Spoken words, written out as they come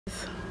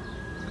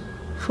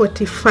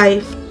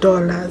$45.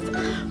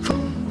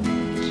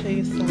 Show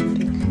you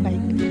something.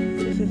 Like,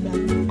 this is a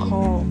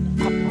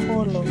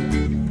POLO,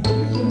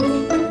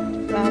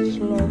 Ralph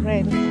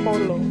Lauren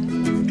POLO,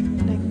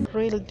 like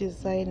real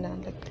designer.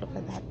 Like, look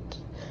at that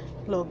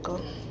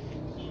logo.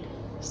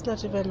 It's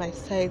not even my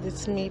size,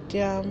 it's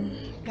medium.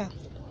 Yeah,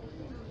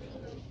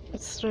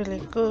 it's really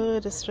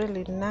good, it's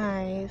really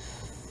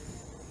nice.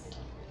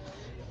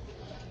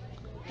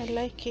 I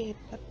like it,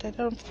 but I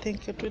don't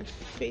think it will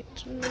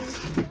fit me.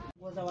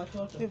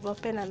 We've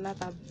opened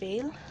another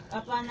Bale.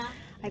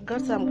 I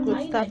got some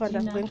good stuff and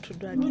I'm going to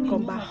do a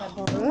Gikomba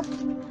haul.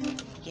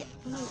 Yeah.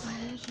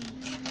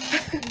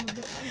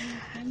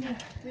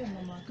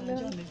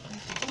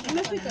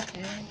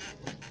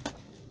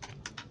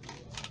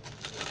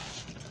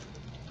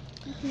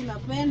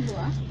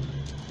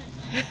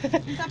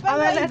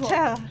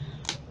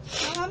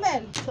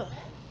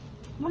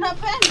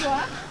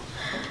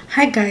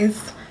 Hi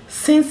guys,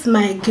 since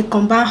my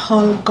Gikomba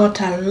haul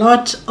got a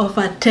lot of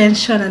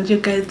attention and you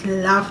guys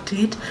loved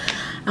it,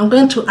 I'm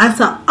going to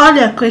answer all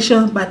your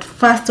questions. But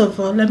first of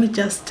all, let me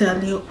just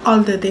tell you all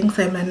the things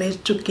I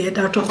managed to get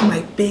out of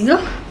my Bale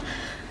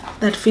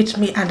that fit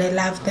me and I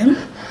love them.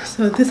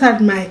 So these are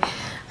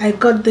I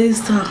got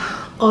these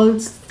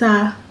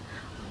all-star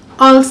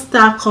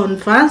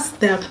Converse.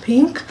 They're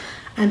pink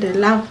and I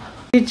love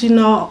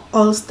original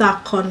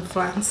all-star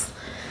Converse.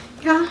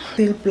 Yeah,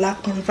 still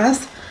black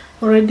Converse.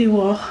 Already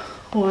wore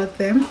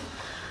them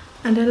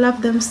and I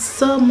love them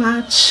so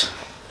much.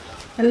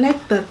 I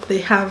like that they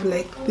have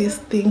like this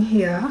thing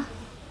here.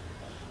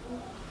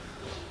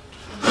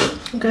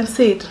 You can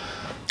see it.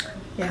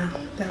 Yeah,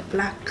 they're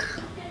black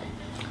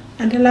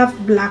and I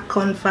love black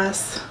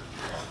Converse.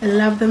 I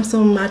love them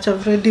so much.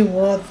 I've already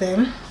wore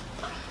them.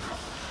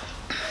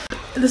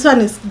 This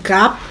one is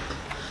Gap.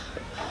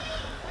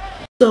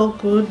 So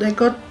good. I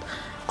got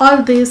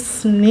all these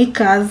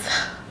sneakers.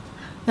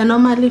 They're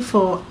normally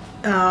for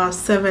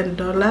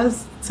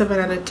 $7,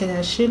 700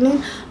 Kenyan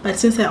shilling, but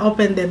since I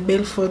opened the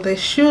bill for the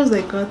shoes,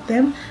 I got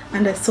them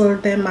and I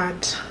sold them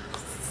at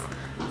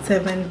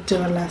 $7.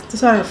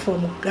 This one is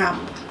from Gap.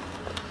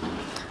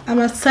 I'm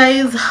a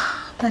size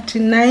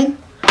 39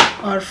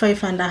 or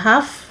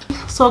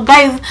 5.5. So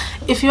guys,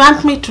 if you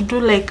want me to do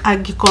like a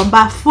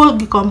Gikomba, full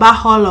Gikomba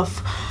haul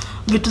of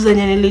vitu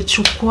zenye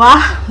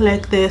nilichukua,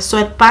 like the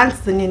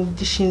sweatpants zenye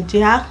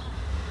nilishindia,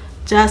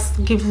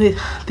 just give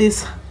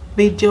this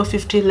video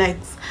 50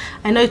 likes.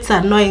 I know it's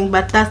annoying,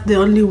 but that's the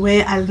only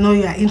way I'll know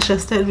you're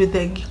interested with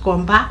the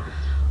Gikomba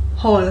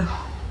haul.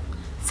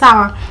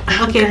 So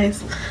okay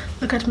guys,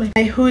 look at my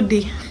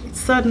hoodie.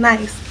 It's so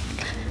nice,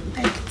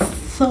 like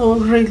it's so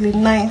really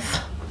nice,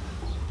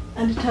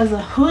 and it has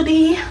a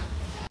hoodie.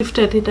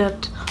 Lifted it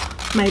at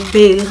my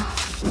Bale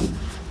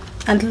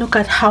and look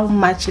at how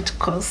much it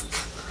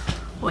costs.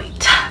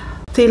 Wait,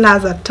 still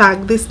has a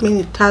tag. This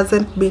means it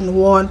hasn't been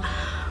worn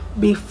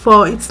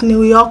before. It's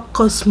New York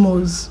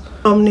Cosmos,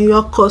 from New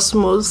York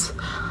Cosmos.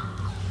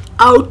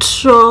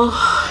 Outro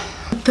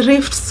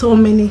thrift, so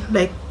many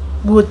like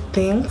good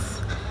things.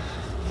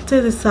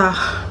 This is a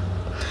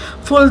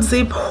full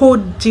zip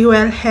hood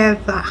jewel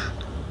heather.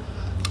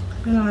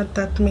 You know what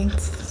that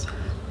means. It's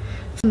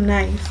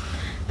nice.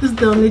 This is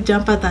the only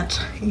jumper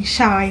that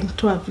ishawa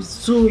into a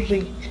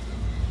vizuri.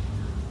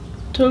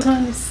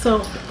 So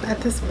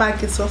this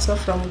bag is also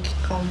from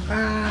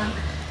Gikomba.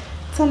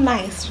 So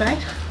nice, right?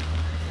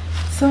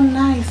 So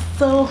nice.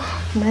 So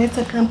nice.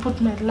 I can put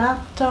my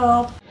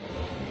laptop.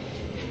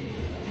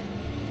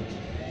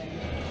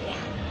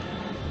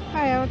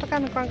 Haya, unataka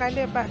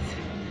nikuangalie basi.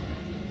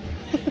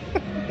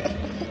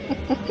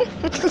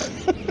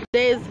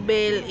 Today's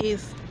Bale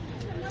is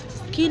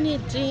skinny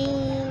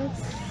jeans.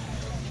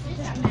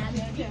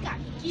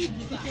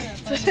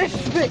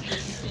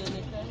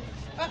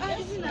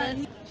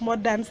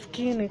 Modern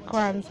skinny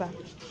kwanza.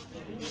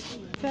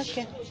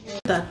 Okay.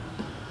 That,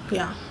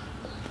 yeah.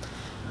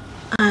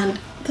 And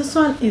this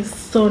one is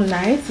so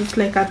nice. It's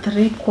like a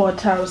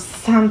 3/4 or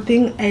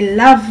something. I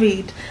love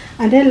it,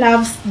 and I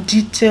love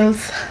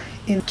details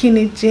in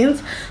skinny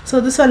jeans. So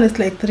this one is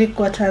like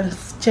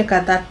 3/4. Check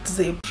out that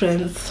zip,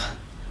 friends,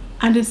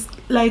 and it's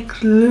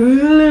like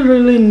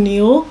really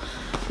new.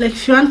 Like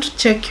if you want to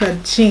check your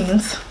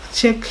jeans,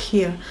 check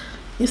here.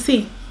 You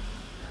see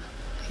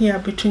here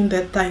between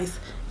the thighs,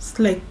 it's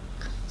like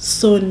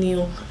so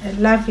new. I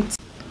love it.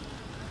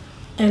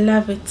 I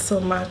love it so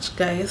much,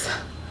 guys.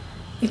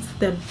 It's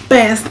the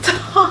best.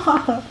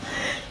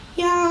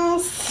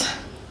 Yes,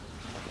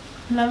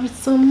 I love it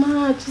so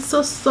much. It's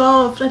so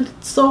soft and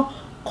it's so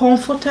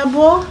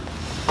comfortable.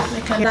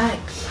 Like I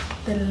like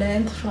the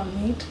length from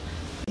it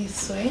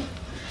this way.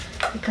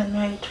 You can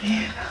wear it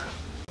with,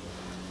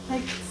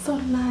 like, it's so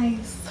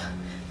nice.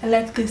 I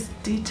like this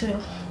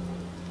detail.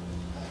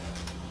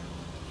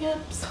 Yep,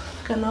 so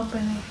you can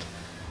open it.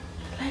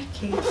 I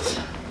like it.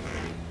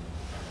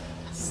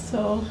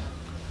 So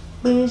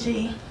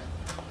bougie.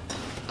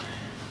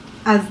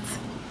 As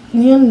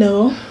you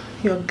know,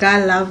 your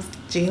girl loves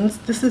jeans.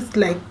 This is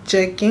like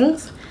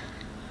jeggings,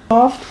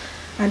 soft,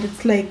 and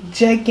it's like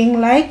jegging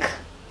like.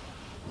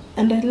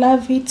 and I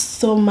love it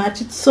so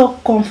much. It's so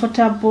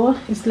comfortable.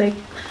 It's like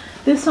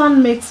this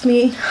one makes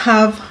me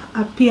have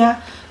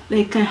appear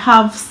like I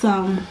have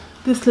some,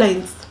 these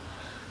lines,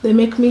 they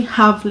make me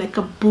have like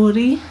a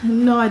booty.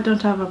 No, I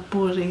don't have a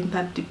booty in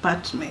that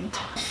department.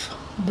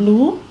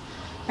 Blue,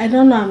 I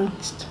don't know, I'm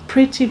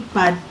pretty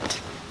bad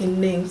in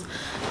names.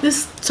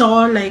 This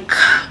store, like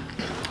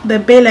the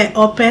Bale I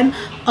opened,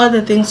 all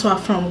the things were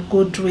from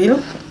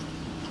Goodwill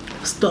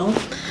store,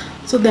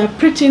 so they're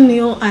pretty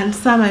new, and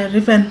some are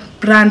even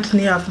brand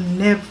new. I've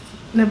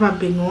never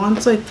been worn,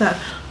 so it's a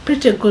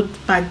pretty good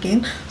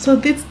bargain. So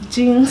these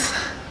jeans,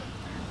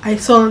 I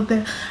sell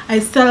them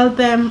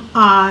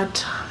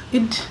at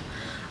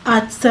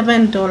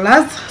 $7.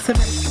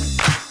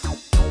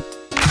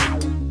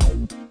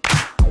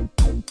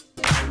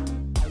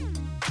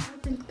 I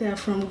think they're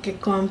from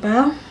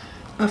Gikomba.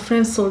 A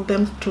friend sold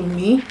them to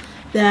me.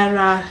 They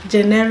are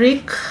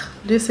generic.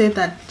 They say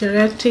that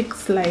generic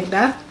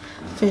slider,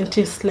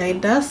 fenty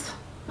sliders,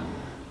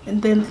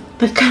 and then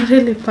they can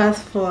really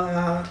pass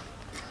for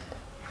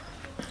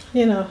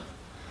you know,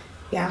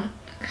 yeah.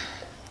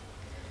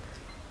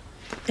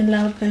 I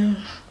love them.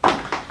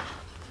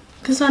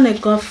 This one I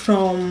got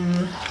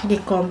from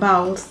Gikomba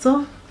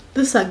also.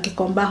 This is a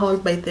Gikomba haul,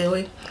 by the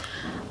way.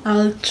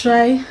 I'll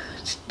try.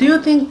 Do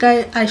you think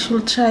I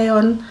should try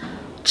on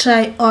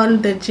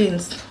the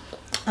jeans?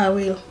 I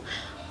will.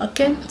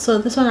 Okay, so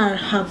this one are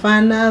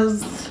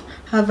Havaianas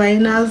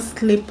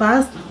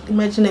slippers.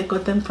 Imagine I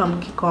got them from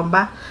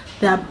Gikomba.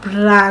 They are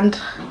brand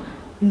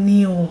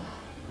new,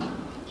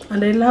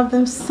 and I love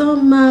them so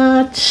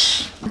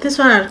much. This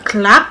one are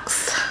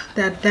Clarks.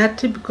 They are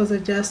dirty because I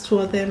just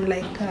wore them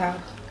like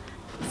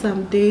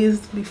some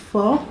days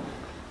before.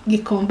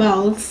 Gikomba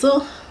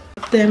also.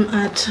 Them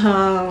at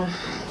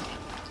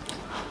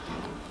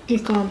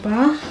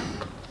Gikomba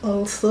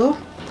also.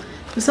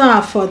 This one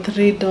are for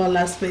 $3,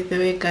 by the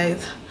way,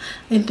 guys,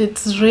 and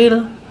it's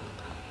real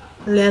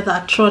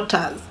leather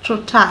trotters.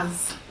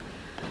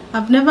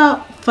 I've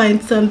never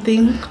find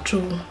something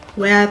to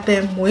wear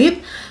them with.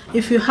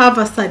 If you have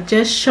a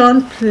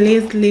suggestion,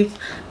 please leave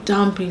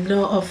down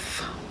below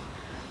of,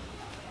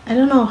 I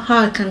don't know how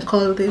I can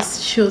call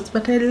these shoes,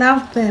 but I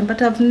love them,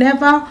 but I've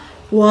never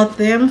wore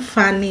them,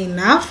 funny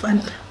enough,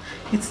 and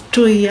it's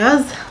 2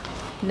 years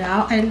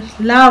now. I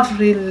love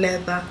real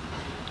leather.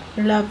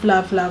 Love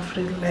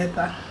real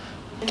leather.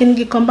 In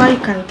Gikomba you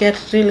can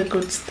get really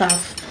good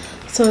stuff.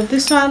 So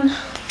this one,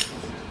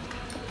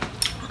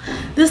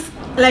 these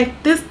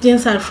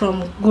jeans are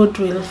from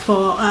Goodwill.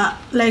 For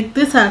like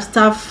these are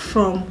stuff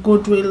from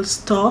Goodwill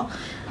store,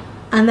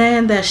 and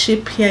then they're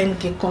shipped here in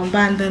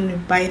Gikomba, and then you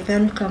buy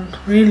them. You can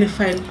really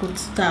find good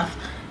stuff.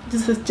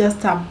 This is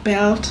just a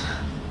belt,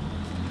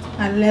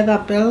 a leather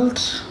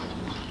belt,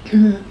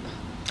 and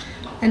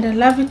I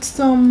love it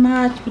so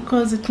much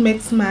because it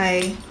makes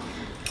my,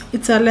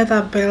 it's a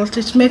leather belt,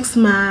 it makes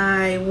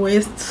my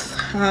waist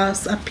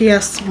appear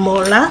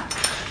smaller.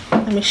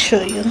 Let me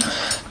show you.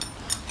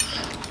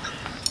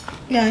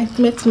 Yeah, it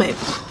makes my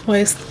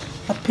waist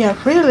appear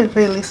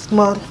really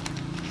small.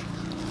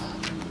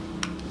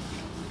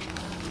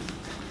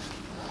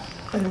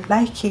 I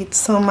like it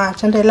so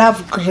much, and I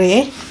love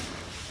gray.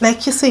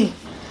 Like you see,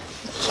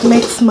 it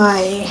makes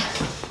my,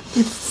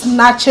 it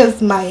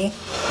snatches my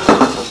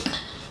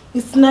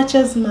it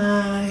snatches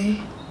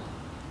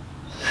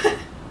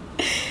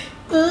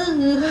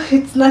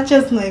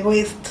my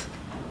waist.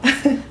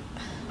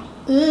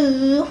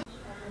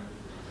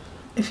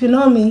 If you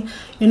know me,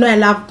 you know I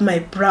love my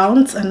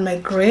browns and my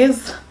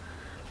grays.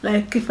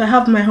 Like if I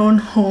have my own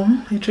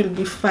home, it will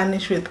be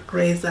furnished with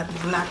grays and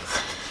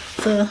blacks.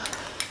 So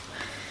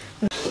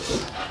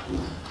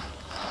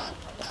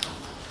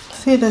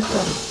see that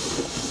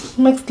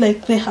makes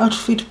like the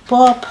outfit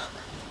pop.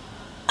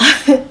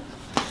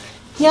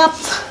 Yep,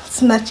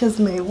 snatches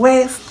my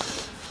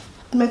waist,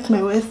 makes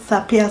my waist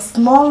appear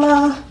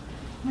smaller.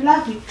 I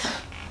love it.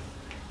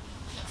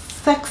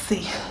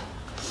 Sexy,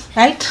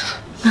 right?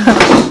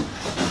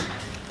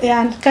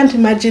 Yeah, and can't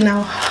imagine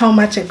how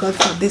much I got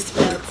for this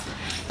belt.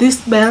 This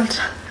belt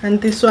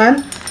and this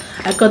one,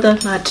 I got them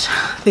at,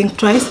 I think,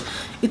 twice.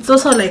 It's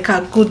also like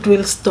a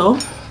Goodwill store,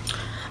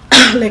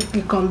 like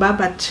Gikomba,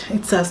 but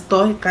it's a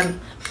store you can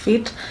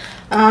fit.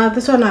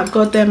 This one I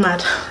got them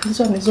at, this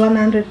one is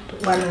 100.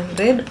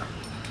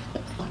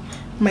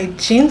 My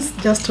jeans,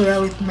 just to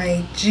wear with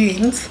my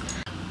jeans.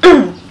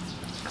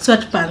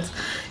 Sweatpants.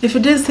 If you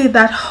didn't see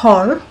that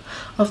haul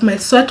of my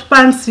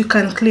sweatpants, you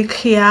can click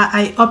here.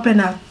 I open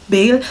a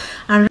Bale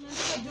and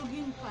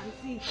jogging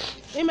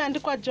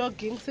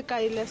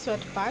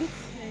sweatpants.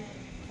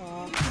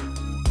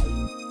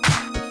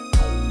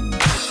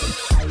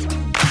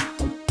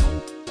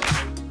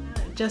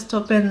 Just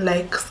open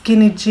like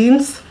skinny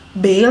jeans,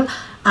 Bale,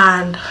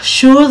 and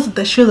shoes.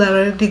 The shoes are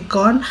already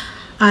gone,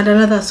 and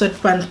another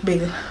sweatpants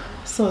Bale.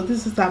 So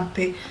this is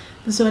something.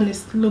 This one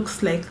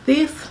looks like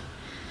this,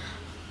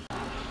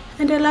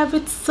 and I love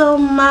it so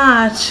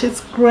much.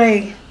 It's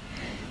gray.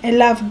 I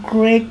love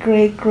gray.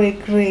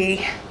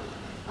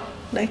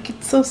 Like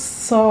it's so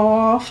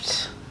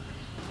soft.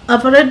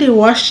 I've already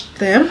washed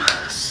them,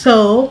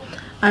 so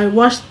I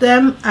washed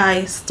them,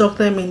 I soak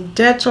them in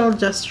Dettol,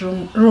 just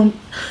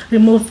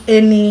remove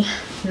any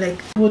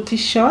like booty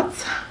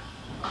shorts.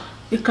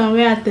 You can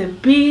wear at the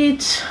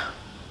beach,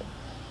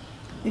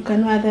 you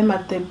can wear them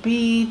at the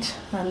beach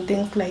and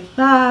things like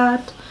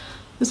that.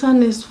 This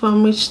one is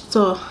from which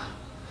store?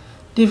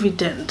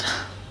 Dividend.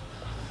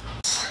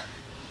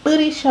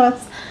 Booty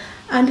shorts,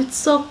 and it's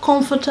so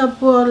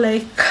comfortable,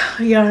 like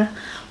your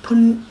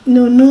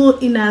nunu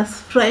in a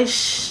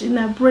fresh, in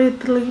a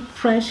breathly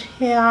fresh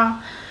hair.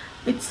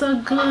 It's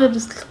so good.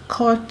 It's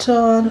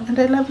cotton and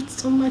I love it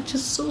so much.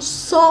 It's so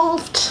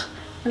soft.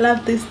 I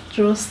love this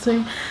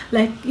drawstring.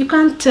 Like you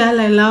can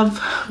tell I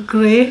love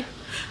gray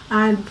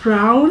and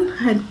brown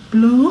and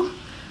blue.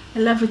 I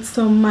love it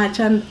so much,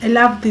 and I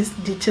love these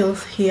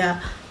details here.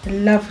 I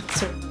love it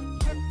so.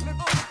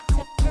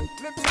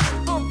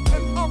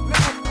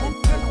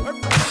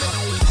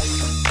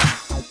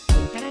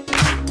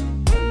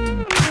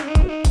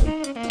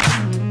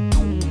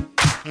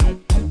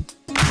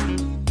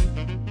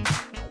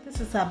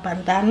 A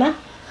bandana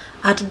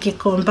at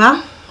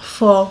Gikomba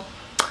for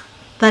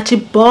 30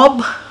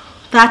 bob,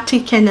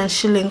 30 Kenyan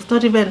shillings,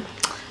 not even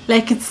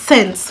like it's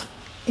cents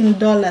in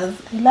dollars.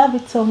 I love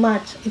it so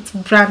much. It's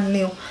brand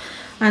new.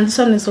 And this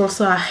one is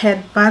also a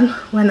headband.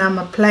 When I'm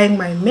applying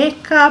my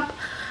makeup,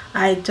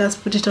 I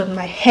just put it on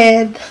my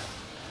head.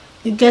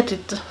 You get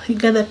it, you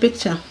get the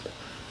picture.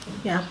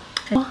 Yeah,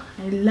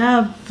 I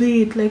love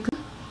it. Like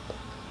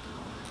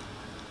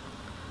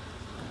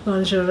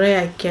lingerie,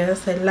 I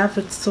guess. I love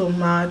it so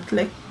much.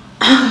 Like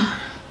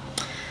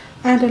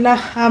and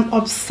I'm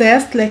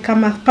obsessed. Like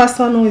I'm a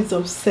person who is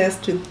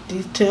obsessed with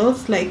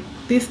details. Like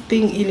this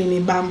thing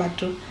ilinibamba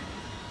too.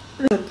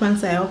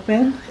 Once I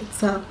open,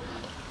 it's a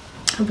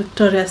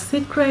Victoria's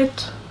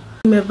Secret.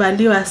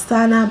 Imevaliwa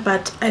sana,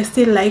 but I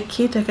still like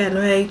it. I can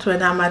wear it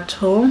when I'm at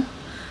home,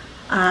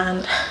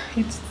 and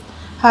it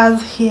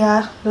has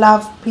here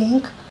love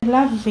pink. I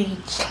love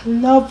it.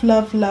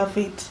 Love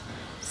it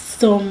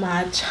so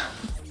much.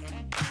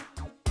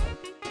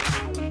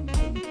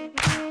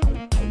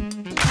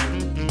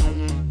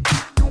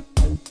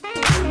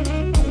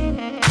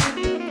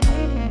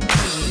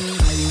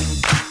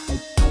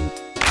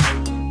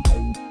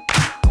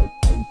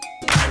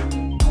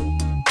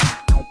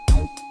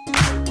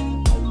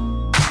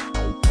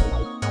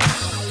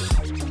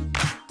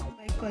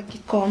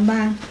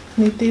 Gikomba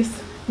with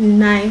this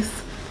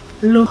nice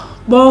look.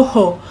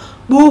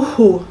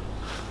 Boohoo.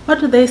 What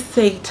do they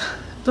say it?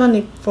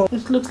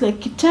 It looks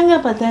like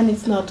kitenge, but then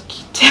it's not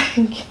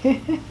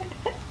kitenge.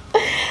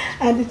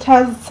 And it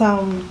has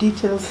some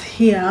details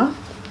here.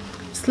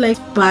 It's like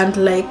band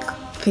like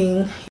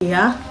thing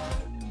here.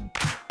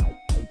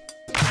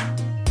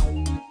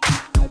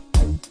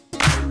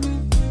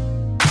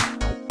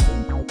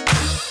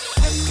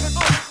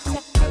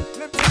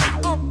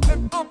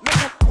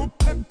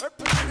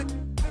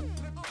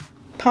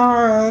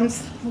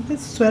 Pants, these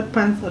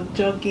sweatpants are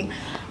jogging,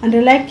 and I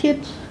like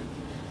it,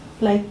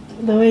 like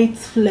the way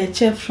it's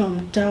fletched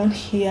from down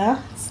here.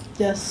 It's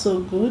just so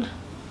good.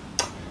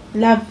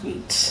 Love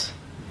it.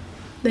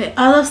 The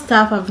other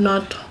stuff I've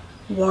not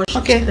washed.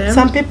 Okay, them.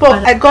 Some people,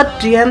 I got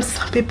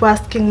DMs, people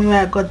asking me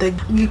where I got the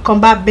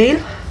Gikomba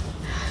Bale.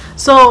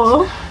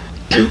 So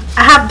I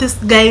have this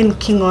guy in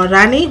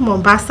Kingorani,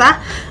 Mombasa,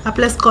 a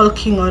place called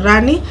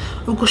Kingorani.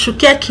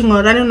 Ukushukia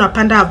Kingorani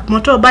unapanda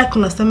motorbike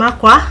unasema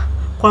kwa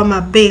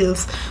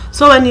Bales.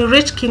 So when you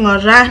reach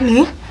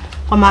Kingorani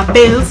kwa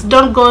Bales,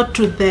 don't go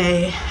to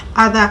the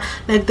other,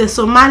 like the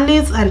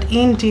Somalis and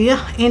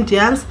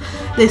Indians.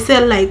 They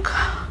sell like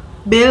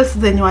bales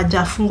zenye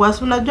wajafungwa.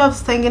 So unajua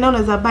sasa ingine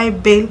unaweza buy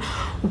bale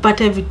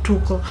upate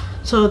vituko.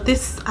 So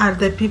these are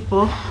the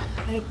people,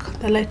 like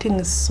the lighting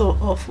is so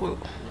awful.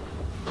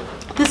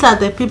 These are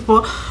the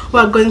people who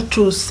are going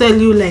to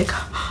sell you like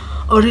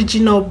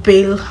original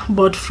bale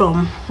bought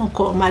from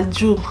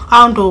Maju.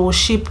 And will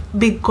ship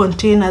big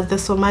containers, the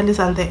Somalis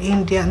and the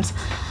Indians,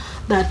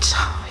 that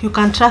you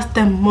can trust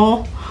them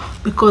more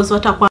because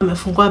watakuwa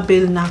wamefungua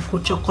bale na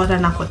kuchokora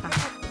na kota.